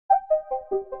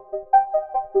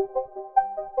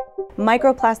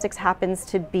Microplastics happens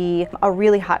to be a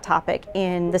really hot topic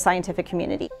in the scientific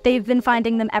community. They've been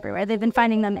finding them everywhere. They've been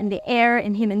finding them in the air,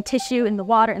 in human tissue, in the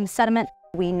water, in the sediment.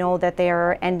 We know that they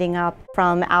are ending up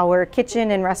from our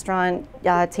kitchen and restaurant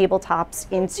tabletops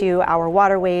into our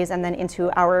waterways and then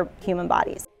into our human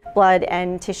bodies. Blood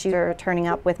and tissue are turning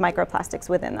up with microplastics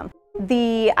within them.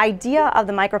 The idea of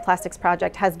the Microplastics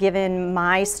project has given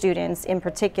my students in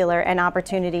particular an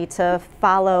opportunity to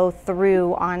follow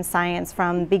through on science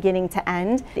from beginning to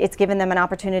end. It's given them an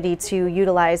opportunity to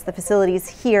utilize the facilities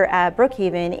here at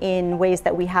Brookhaven in ways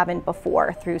that we haven't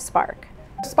before through SPARK.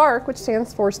 SPARK, which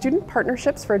stands for Student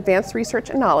Partnerships for Advanced Research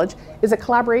and Knowledge, is a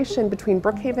collaboration between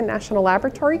Brookhaven National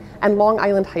Laboratory and Long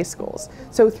Island high schools.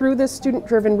 So through this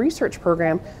student-driven research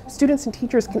program, students and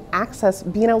teachers can access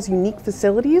B&L's unique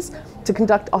facilities to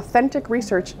conduct authentic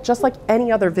research just like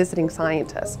any other visiting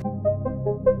scientist.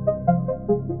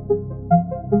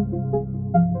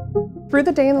 Through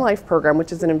the Day in the Life program,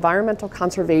 which is an environmental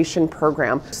conservation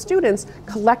program, students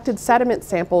collected sediment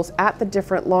samples at the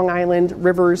different Long Island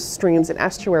rivers, streams, and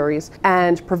estuaries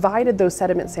and provided those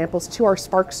sediment samples to our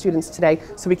SPARK students today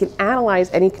so we can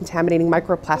analyze any contaminating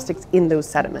microplastics in those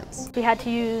sediments. We had to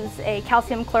use a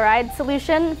calcium chloride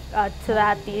solution so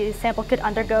that the sample could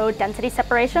undergo density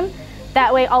separation.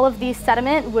 That way all of the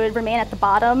sediment would remain at the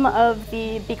bottom of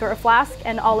the beaker or flask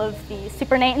and all of the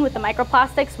supernatant with the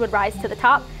microplastics would rise to the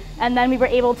top. And then we were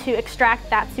able to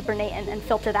extract that supernatant and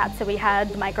filter that so we had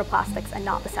the microplastics and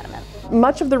not the sediment.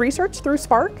 Much of the research through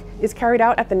SPARK is carried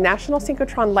out at the National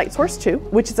Synchrotron Light Source II,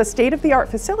 which is a state-of-the-art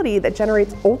facility that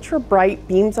generates ultra-bright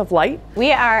beams of light.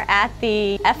 We are at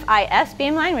the FIS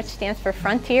beamline, which stands for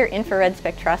Frontier Infrared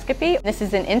Spectroscopy. This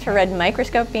is an infrared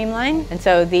microscope beamline, and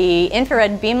so the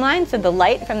infrared beamline, so the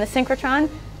light from the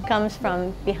synchrotron, comes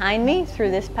from behind me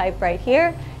through this pipe right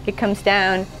here. It comes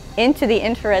down into the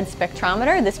infrared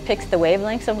spectrometer. This picks the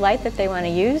wavelengths of light that they want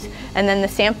to use, and then the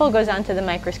sample goes onto the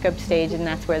microscope stage, and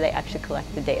that's where they actually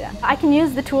collect the data. I can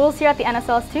use the tools here at the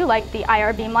NSLS-II, like the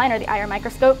IR beamline or the IR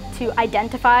microscope, to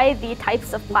identify the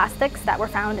types of plastics that were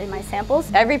found in my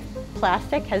samples. Every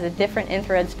plastic has a different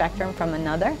infrared spectrum from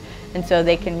another, and so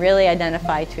they can really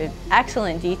identify to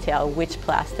excellent detail which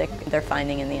plastic they're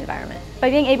finding in the environment. By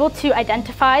being able to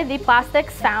identify the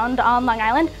plastics found on Long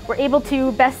Island, we're able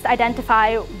to best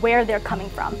identify where they're coming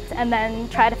from and then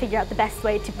try to figure out the best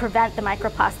way to prevent the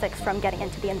microplastics from getting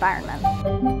into the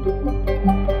environment.